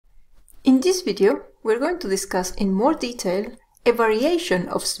In this video, we're going to discuss in more detail a variation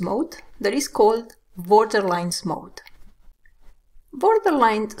of SMOTE that is called Borderline SMOTE.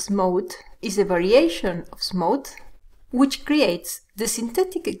 Borderline SMOTE is a variation of SMOTE which creates the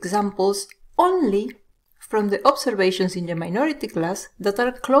synthetic examples only from the observations in the minority class that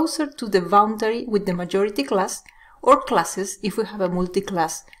are closer to the boundary with the majority class or classes if we have a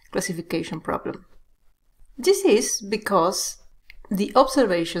multi-class classification problem. This is because the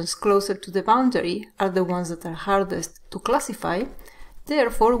observations closer to the boundary are the ones that are hardest to classify.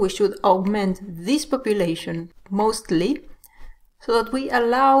 Therefore, we should augment this population mostly so that we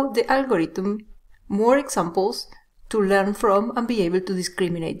allow the algorithm more examples to learn from and be able to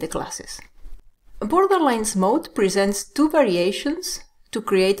discriminate the classes. Borderline SMOTE presents two variations to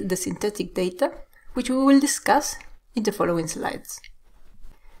create the synthetic data, which we will discuss in the following slides.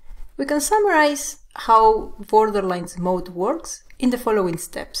 We can summarize how Borderline SMOTE works in the following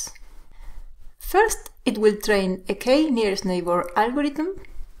steps. First, it will train a K-Nearest Neighbour algorithm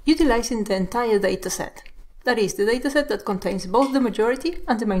utilizing the entire dataset. That is, the dataset that contains both the majority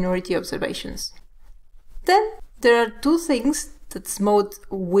and the minority observations. Then, there are two things that SMOTE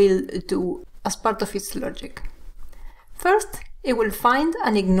will do as part of its logic. First, it will find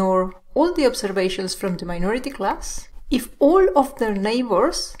and ignore all the observations from the minority class if all of their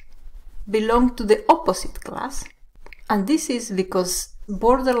neighbors belong to the opposite class, and this is because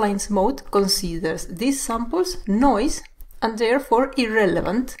Borderline SMOTE considers these samples noise and therefore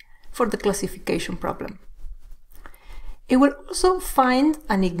irrelevant for the classification problem. It will also find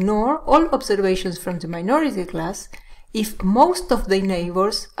and ignore all observations from the minority class if most of the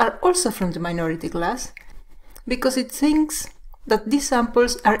neighbors are also from the minority class, because it thinks that these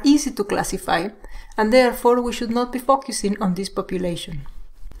samples are easy to classify and therefore we should not be focusing on this population.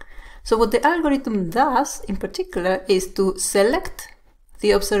 So what the algorithm does in particular is to select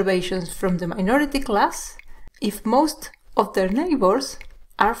the observations from the minority class if most of their neighbors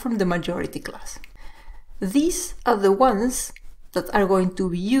are from the majority class. These are the ones that are going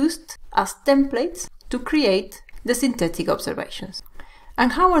to be used as templates to create the synthetic observations.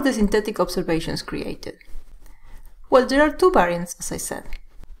 And how are the synthetic observations created? Well, there are two variants, as I said.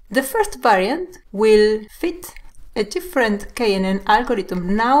 The first variant will fit a different KNN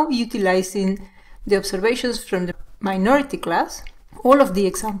algorithm now utilizing the observations from the minority class, all of the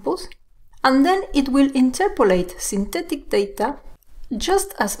examples, and then it will interpolate synthetic data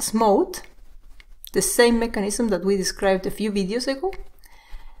just as SMOTE, the same mechanism that we described a few videos ago,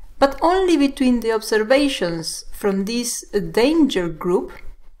 but only between the observations from this danger group,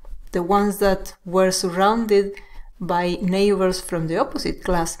 the ones that were surrounded by neighbors from the opposite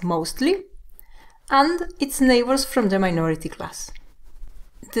class mostly, and its neighbors from the minority class.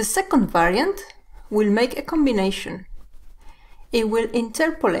 The second variant will make a combination. It will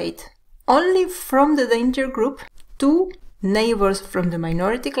interpolate only from the danger group two neighbors from the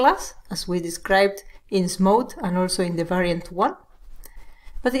minority class, as we described in SMOTE and also in the variant 1,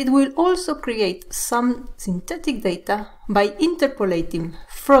 but it will also create some synthetic data by interpolating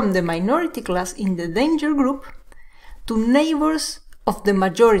from the minority class in the danger group to neighbors of the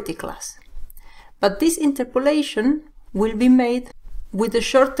majority class. But this interpolation will be made with a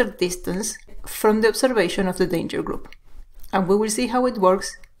shorter distance from the observation of the danger group. And we will see how it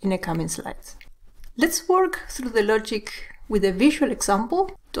works in the coming slides. Let's work through the logic with a visual example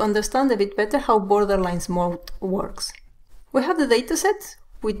to understand a bit better how Borderline SMOTE works. We have the dataset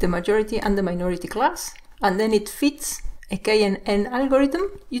with the majority and the minority class, and then it fits a KNN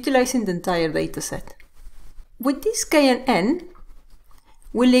algorithm utilizing the entire dataset. With this KNN,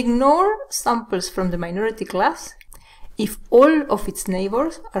 we'll ignore samples from the minority class if all of its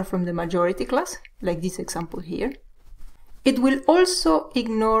neighbors are from the majority class, like this example here. It will also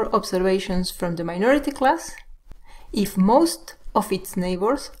ignore observations from the minority class if most of its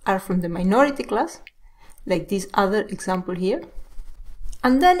neighbors are from the minority class, like this other example here.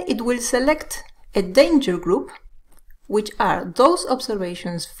 And then it will select a danger group, which are those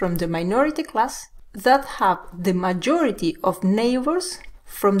observations from the minority class that have the majority of neighbors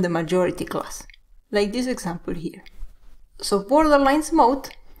from the majority class, like this example here. So Borderline SMOTE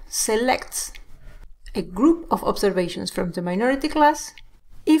selects a group of observations from the minority class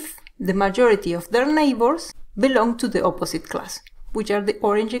if the majority of their neighbors belong to the opposite class, which are the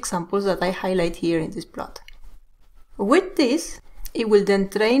orange examples that I highlight here in this plot. With this, it will then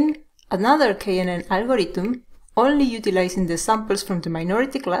train another KNN algorithm only utilizing the samples from the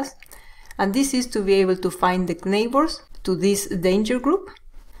minority class, and this is to be able to find the neighbors to this danger group.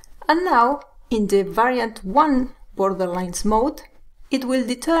 And now, in the variant 1 Borderline SMOTE, it will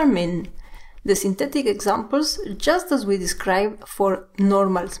determine the synthetic examples just as we described for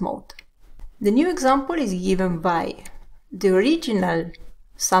normal SMOTE. The new example is given by the original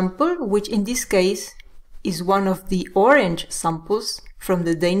sample, which in this case is one of the orange samples from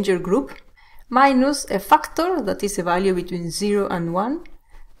the danger group, minus a factor that is a value between 0 and 1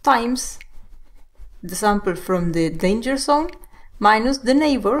 times the sample from the danger zone minus the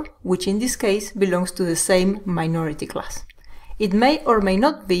neighbor, which in this case belongs to the same minority class. It may or may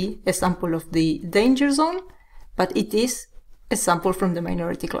not be a sample of the danger zone, but it is a sample from the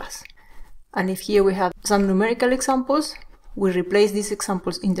minority class. And if here we have some numerical examples, we replace these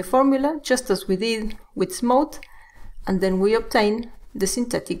examples in the formula, just as we did with SMOTE, and then we obtain the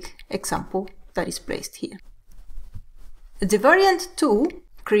synthetic example that is placed here. The variant 2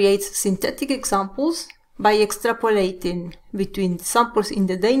 creates synthetic examples by extrapolating between samples in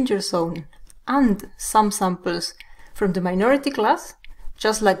the danger zone and some samples from the minority class,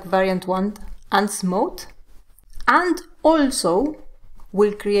 just like variant 1 and SMOTE, and also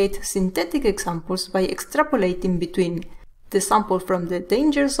will create synthetic examples by extrapolating between the sample from the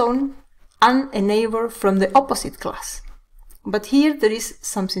danger zone and a neighbor from the opposite class. But here there is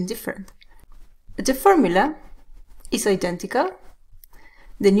something different. The formula is identical.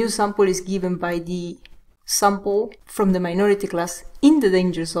 The new sample is given by the sample from the minority class in the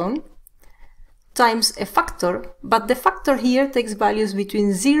danger zone times a factor, but the factor here takes values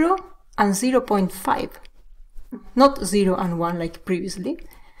between 0 and 0.5, not 0 and 1 like previously,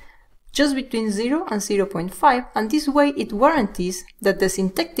 just between 0 and 0.5, and this way it guarantees that the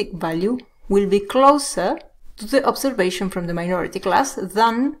syntactic value will be closer to the observation from the minority class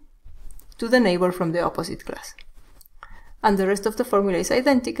than to the neighbor from the opposite class. And the rest of the formula is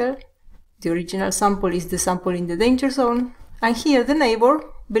identical. The original sample is the sample in the danger zone, and here the neighbor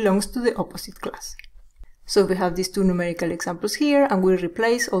belongs to the opposite class. So we have these two numerical examples here, and we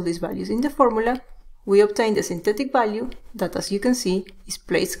replace all these values in the formula. We obtain the synthetic value that, as you can see, is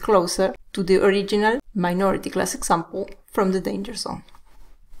placed closer to the original minority class example from the danger zone.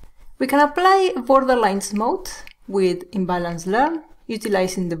 We can apply Borderline SMOTE with Imbalanced-learn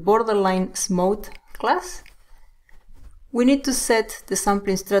utilizing the Borderline SMOTE class. We need to set the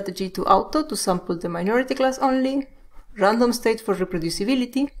sampling strategy to auto to sample the minority class only, random state for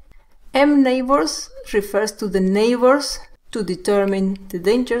reproducibility. M neighbors refers to the neighbors to determine the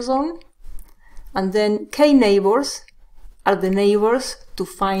danger zone, and then K-Neighbours are the neighbors to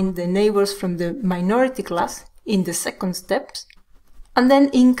find the neighbors from the minority class in the second steps. And then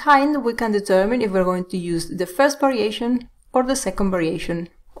in kind we can determine if we're going to use the first variation or the second variation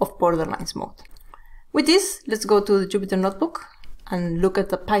of Borderline SMOTE. With this, let's go to the Jupyter Notebook and look at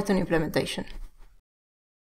the Python implementation.